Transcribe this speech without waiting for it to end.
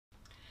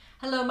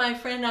Hello, my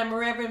friend. I'm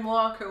Reverend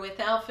Walker with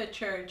Alpha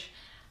Church.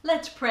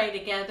 Let's pray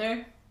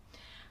together.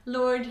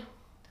 Lord,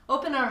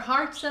 open our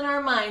hearts and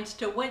our minds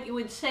to what you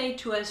would say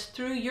to us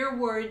through your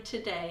word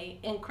today.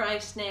 In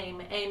Christ's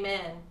name,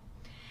 amen.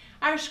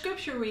 Our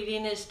scripture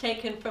reading is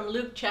taken from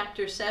Luke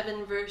chapter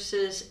 7,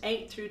 verses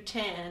 8 through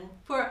 10.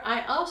 For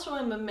I also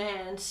am a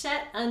man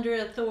set under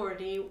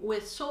authority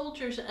with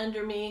soldiers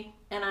under me,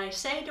 and I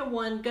say to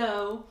one,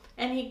 go,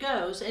 and he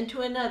goes, and to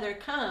another,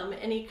 come,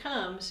 and he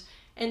comes,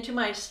 and to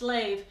my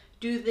slave,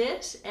 do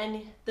this,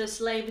 and the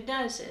slave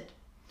does it.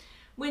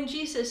 When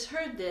Jesus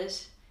heard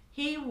this,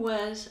 he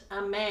was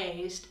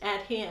amazed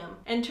at him.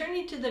 And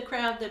turning to the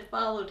crowd that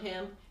followed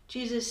him,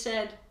 Jesus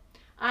said,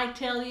 I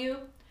tell you,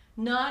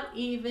 not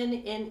even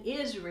in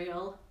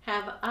Israel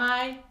have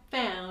I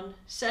found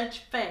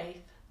such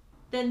faith.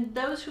 Then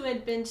those who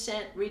had been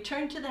sent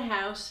returned to the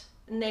house,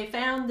 and they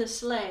found the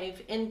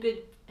slave in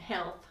good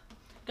health.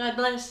 God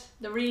bless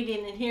the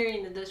reading and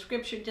hearing of the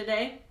scripture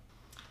today.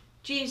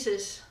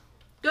 Jesus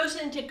goes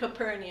into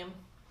Capernaum,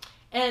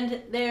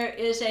 and there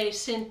is a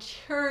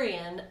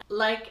centurion,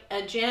 like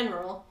a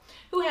general,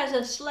 who has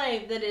a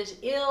slave that is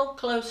ill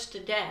close to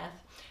death.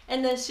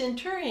 And the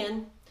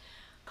centurion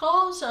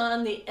calls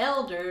on the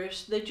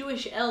elders, the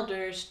Jewish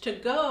elders, to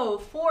go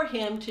for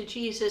him to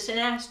Jesus and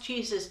ask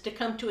Jesus to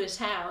come to his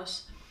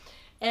house.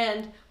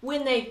 And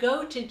when they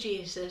go to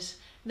Jesus,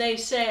 they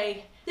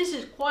say, this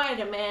is quite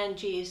a man,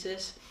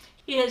 Jesus.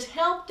 He has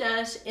helped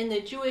us in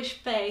the Jewish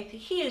faith.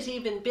 He has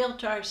even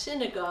built our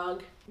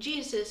synagogue.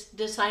 Jesus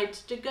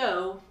decides to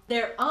go.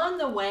 They're on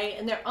the way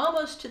and they're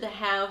almost to the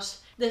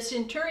house. The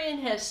centurion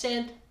has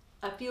sent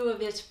a few of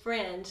his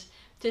friends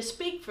to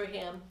speak for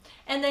him.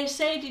 And they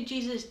say to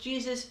Jesus,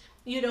 Jesus,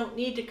 you don't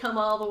need to come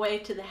all the way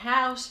to the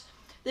house.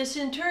 The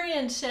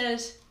centurion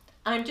says,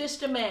 I'm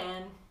just a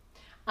man.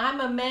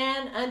 I'm a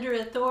man under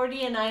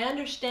authority, and I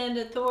understand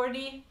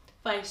authority.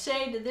 If I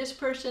say to this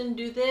person,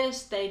 do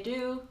this, they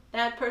do.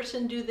 That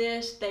person, do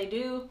this, they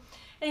do.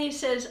 And he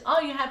says,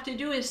 all you have to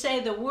do is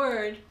say the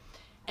word.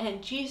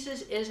 And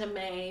Jesus is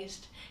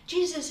amazed.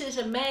 Jesus is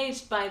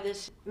amazed by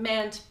this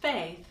man's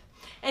faith.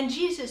 And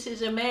Jesus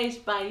is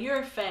amazed by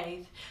your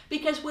faith.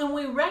 Because when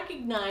we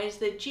recognize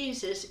that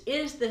Jesus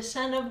is the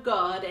Son of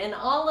God and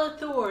all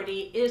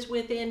authority is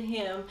within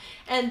him,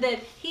 and that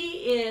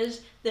he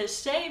is the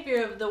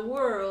Savior of the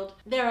world,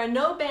 there are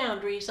no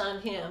boundaries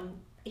on him.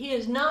 He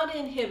is not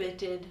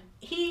inhibited.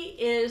 He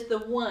is the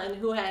one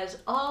who has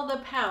all the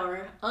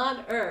power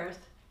on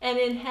earth and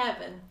in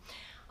heaven.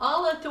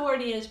 All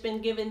authority has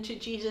been given to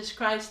Jesus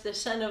Christ, the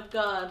Son of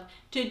God,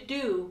 to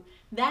do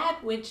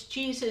that which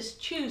Jesus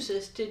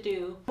chooses to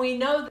do. We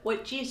know that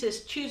what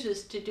Jesus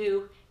chooses to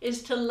do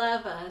is to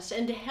love us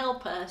and to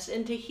help us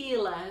and to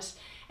heal us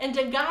and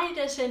to guide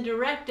us and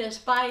direct us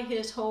by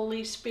his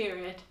Holy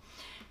Spirit.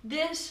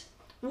 This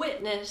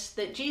witness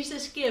that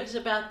Jesus gives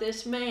about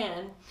this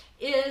man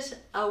is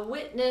a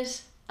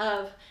witness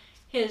of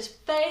his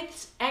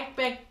faith's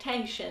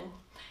expectation.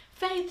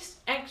 Faith's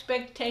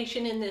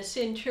expectation in the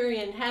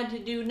centurion had to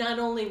do not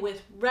only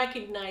with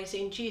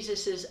recognizing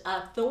Jesus'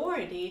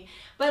 authority,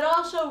 but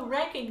also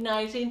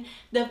recognizing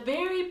the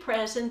very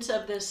presence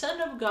of the Son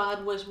of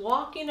God was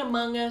walking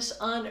among us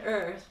on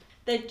earth,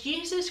 that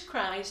Jesus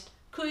Christ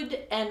could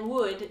and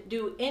would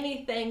do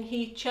anything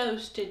he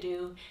chose to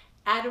do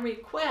at a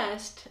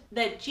request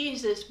that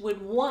Jesus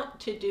would want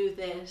to do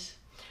this.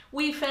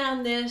 We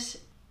found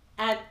this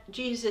at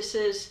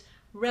Jesus'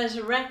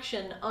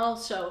 resurrection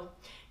also.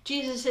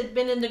 Jesus had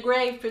been in the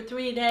grave for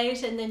 3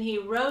 days, and then he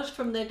rose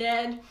from the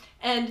dead,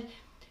 and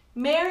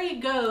Mary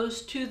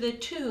goes to the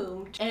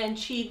tomb, and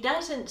she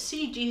doesn't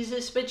see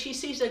Jesus, but she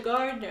sees a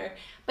gardener.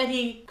 But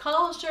he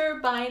calls her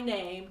by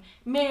name.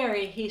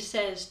 Mary, he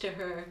says to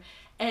her,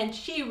 and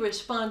she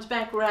responds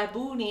back,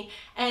 Rabboni,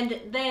 and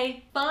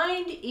they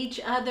find each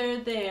other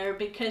there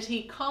because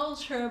he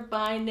calls her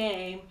by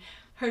name.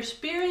 Her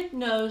spirit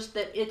knows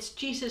that it's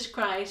Jesus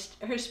Christ.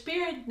 Her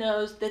spirit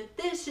knows that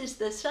this is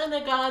the Son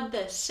of God,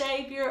 the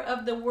Savior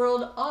of the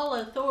world. All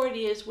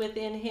authority is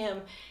within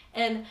him.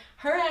 And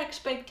her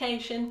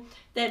expectation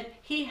that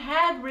he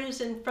had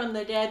risen from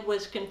the dead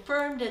was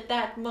confirmed at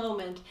that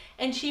moment.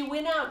 And she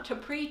went out to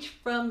preach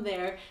from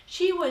there.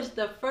 She was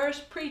the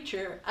first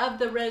preacher of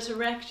the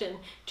resurrection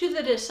to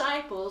the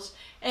disciples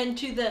and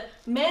to the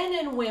men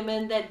and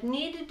women that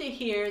needed to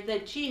hear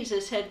that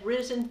Jesus had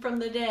risen from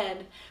the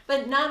dead.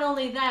 But not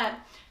only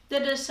that,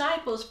 the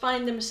disciples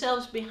find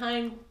themselves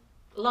behind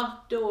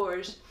locked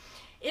doors.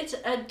 It's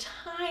a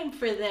time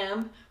for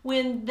them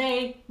when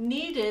they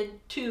needed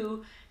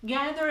to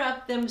gather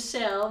up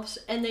themselves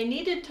and they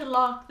needed to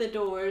lock the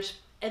doors,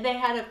 and they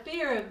had a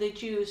fear of the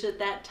Jews at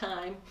that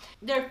time.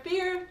 Their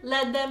fear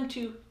led them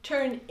to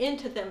turn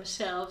into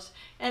themselves,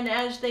 and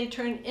as they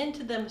turn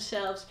into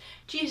themselves,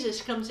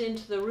 Jesus comes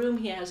into the room.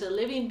 He has a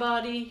living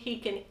body. He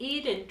can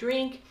eat and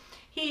drink.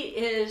 He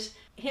is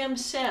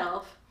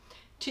himself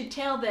to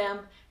tell them,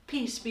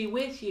 peace be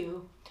with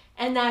you.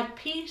 And that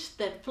peace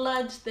that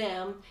floods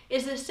them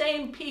is the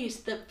same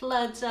peace that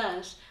floods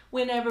us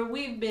whenever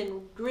we've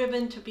been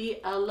driven to be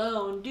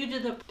alone due to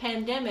the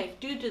pandemic,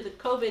 due to the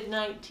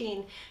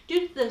COVID-19,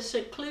 due to the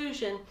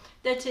seclusion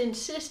that's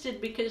insisted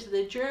because of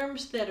the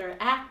germs that are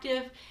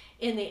active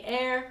in the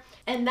air.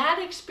 And that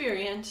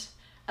experience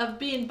of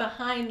being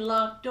behind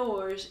locked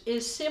doors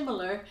is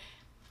similar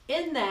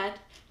in that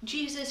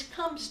Jesus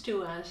comes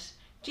to us.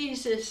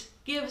 Jesus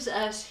gives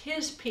us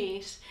his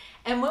peace.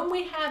 And when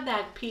we have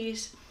that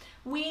peace,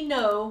 we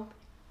know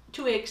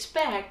to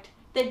expect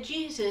that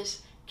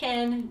Jesus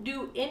can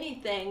do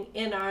anything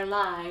in our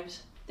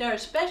lives. There are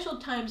special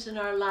times in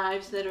our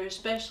lives that are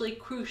especially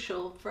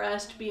crucial for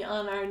us to be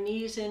on our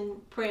knees in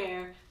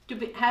prayer, to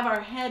have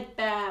our head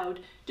bowed,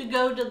 to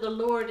go to the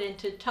Lord and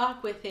to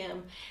talk with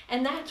him.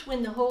 And that's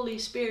when the Holy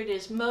Spirit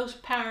is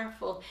most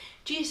powerful.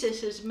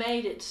 Jesus has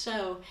made it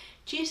so.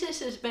 Jesus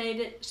has made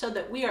it so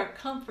that we are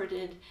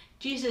comforted.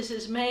 Jesus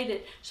has made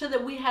it so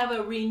that we have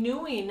a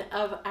renewing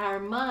of our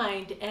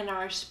mind and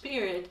our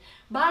spirit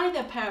by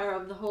the power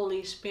of the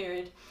Holy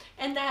Spirit.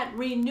 And that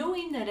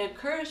renewing that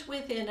occurs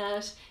within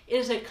us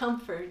is a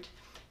comfort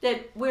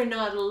that we're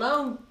not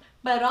alone,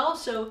 but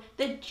also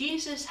that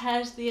Jesus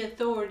has the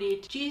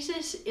authority.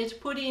 Jesus is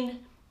putting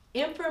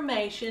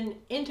information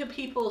into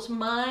people's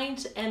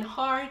minds and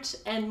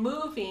hearts and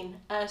moving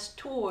us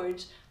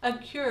towards a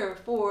cure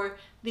for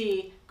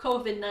the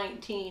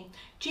COVID-19.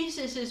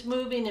 Jesus is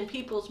moving in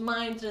people's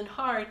minds and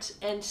hearts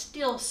and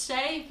still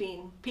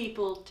saving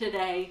people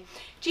today.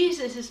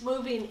 Jesus is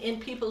moving in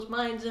people's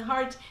minds and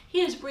hearts.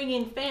 He is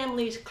bringing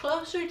families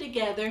closer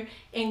together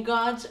in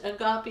God's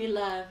agape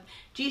love.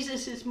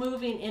 Jesus is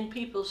moving in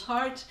people's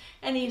hearts,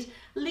 and he's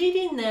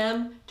leading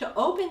them to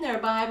open their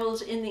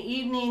Bibles in the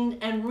evening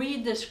and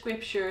read the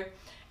scripture.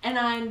 And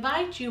I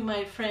invite you,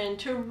 my friend,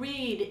 to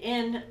read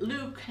in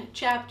Luke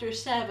chapter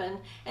 7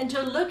 and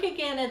to look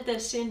again at the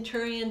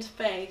centurion's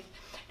faith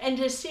and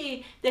to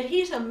see that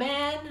he's a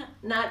man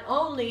not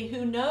only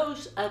who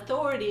knows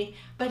authority,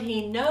 but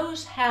he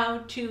knows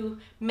how to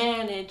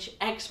manage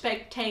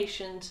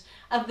expectations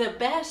of the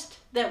best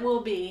that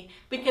will be,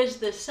 because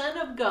the Son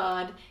of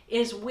God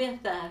is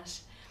with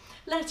us.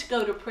 Let's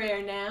go to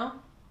prayer now.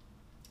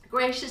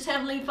 Gracious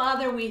Heavenly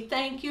Father, we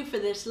thank you for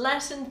this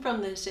lesson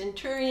from the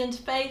centurion's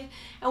faith,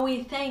 and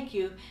we thank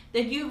you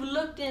that you've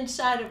looked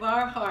inside of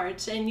our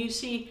hearts and you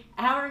see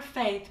our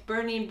faith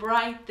burning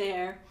bright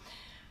there.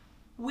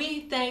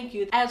 We thank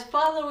you. As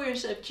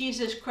followers of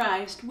Jesus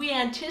Christ, we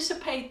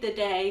anticipate the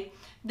day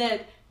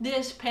that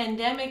this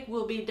pandemic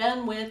will be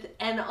done with,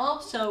 and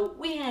also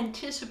we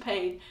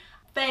anticipate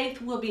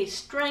faith will be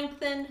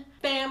strengthened,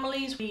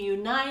 families will be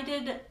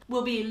united,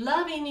 will be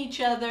loving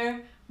each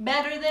other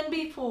better than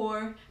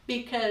before,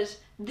 because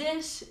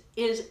this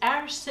is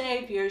our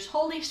Savior's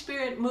Holy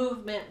Spirit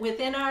movement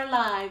within our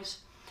lives.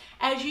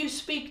 As you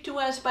speak to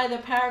us by the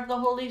power of the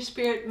Holy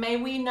Spirit, may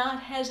we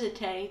not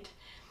hesitate.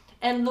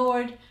 And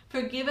Lord,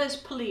 forgive us,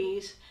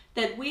 please,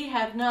 that we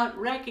have not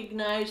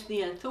recognized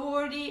the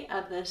authority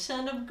of the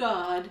Son of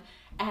God,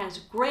 as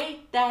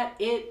great that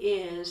it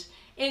is.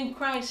 In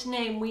Christ's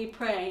name we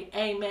pray,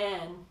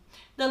 amen.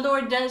 The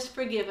Lord does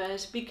forgive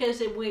us,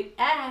 because if we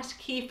ask,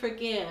 he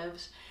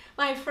forgives.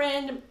 My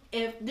friend,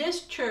 if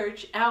this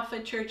church, Alpha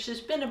Church,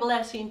 has been a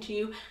blessing to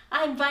you,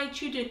 I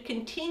invite you to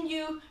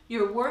continue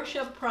your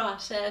worship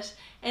process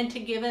and to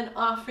give an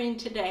offering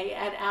today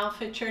at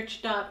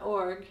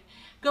alphachurch.org.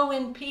 Go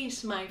in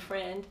peace, my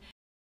friend.